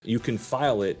You can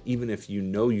file it even if you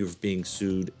know you're being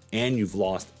sued and you've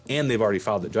lost and they've already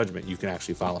filed the judgment. You can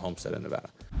actually file a homestead in Nevada.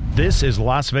 This is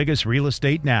Las Vegas Real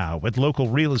Estate Now with local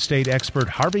real estate expert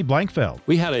Harvey Blankfeld.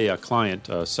 We had a client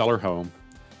sell her home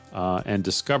and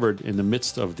discovered in the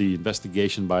midst of the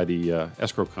investigation by the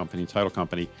escrow company, title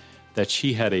company, that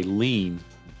she had a lien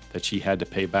that she had to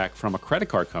pay back from a credit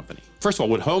card company. First of all,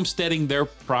 would homesteading her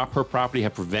property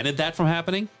have prevented that from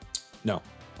happening? No.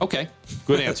 Okay,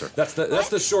 good answer. That's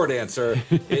the short answer.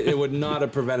 It would not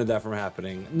have prevented that from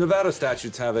happening. Nevada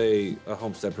statutes have a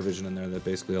homestead provision in there that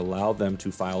basically allow them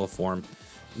to file a form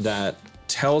that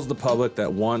tells the public that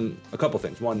a couple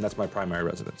things. One, that's my primary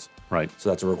residence. Right. So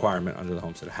that's a requirement under the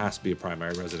homestead. It has to be a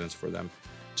primary residence for them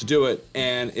to do it.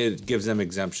 And it gives them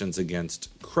exemptions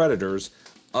against creditors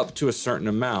up to a certain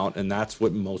amount. And that's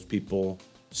what most people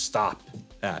stop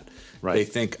at. Right. They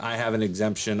think I have an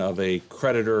exemption of a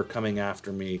creditor coming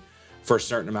after me for a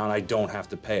certain amount. I don't have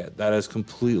to pay it. That is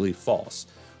completely false.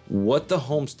 What the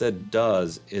homestead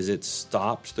does is it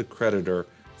stops the creditor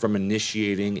from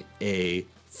initiating a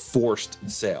forced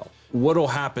sale. What will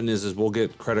happen is we'll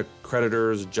get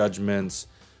creditors, judgments,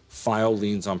 file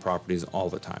liens on properties all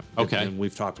the time. Okay. And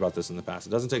we've talked about this in the past. It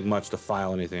doesn't take much to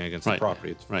file anything against the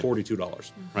property. It's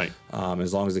 $42. Right.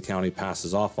 As long as the county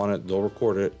passes off on it, they'll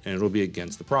record it, and it'll be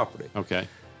against the property. Okay.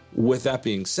 With that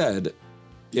being said,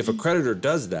 if a creditor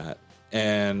does that,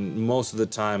 and most of the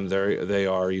time they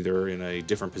are either in a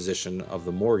different position of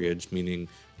the mortgage, meaning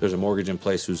there's a mortgage in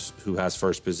place who has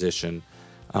first position,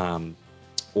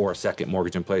 or a second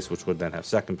mortgage in place, which would then have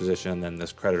second position, and then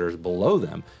this creditor is below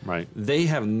them. Right. They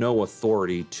have no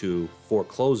authority to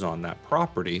foreclose on that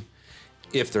property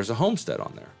if there's a homestead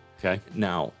on there. Okay.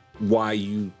 Now, why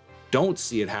you don't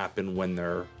see it happen when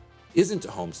there isn't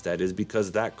a homestead is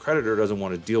because that creditor doesn't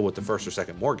want to deal with the first or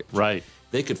second mortgage. Right.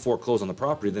 They could foreclose on the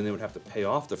property, then they would have to pay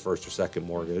off the first or second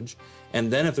mortgage.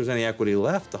 And then if there's any equity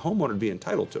left, the homeowner would be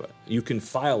entitled to it. You can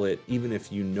file it even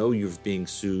if you know you're being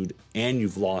sued and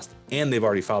you've lost and they've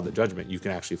already filed the judgment. You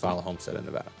can actually file a homestead in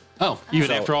Nevada. Oh,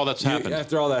 even after all that's happened?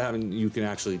 After all that happened, you can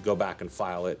actually go back and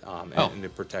file it, and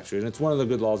it protects you. And it's one of the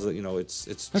good laws that,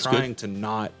 it's trying to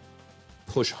not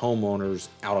push homeowners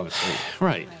out on the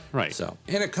street. Right. So,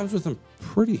 and it comes with some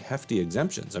pretty hefty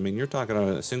exemptions. I mean, you're talking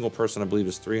about a single person, I believe,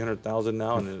 is $300,000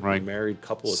 now, and a married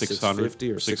couple is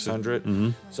 $650 or $600.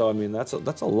 Mm-hmm. So, I mean, that's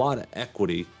a lot of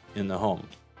equity in the home.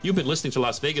 You've been listening to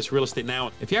Las Vegas Real Estate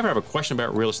Now. If you ever have a question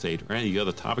about real estate or any of the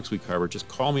other topics we cover, just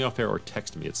call me off air or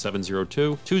text me at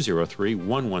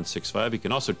 702-203-1165. You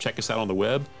can also check us out on the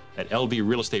web at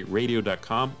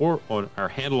lvrealestateradio.com or on our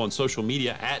handle on social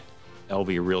media at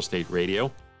LV Real Estate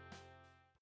Radio.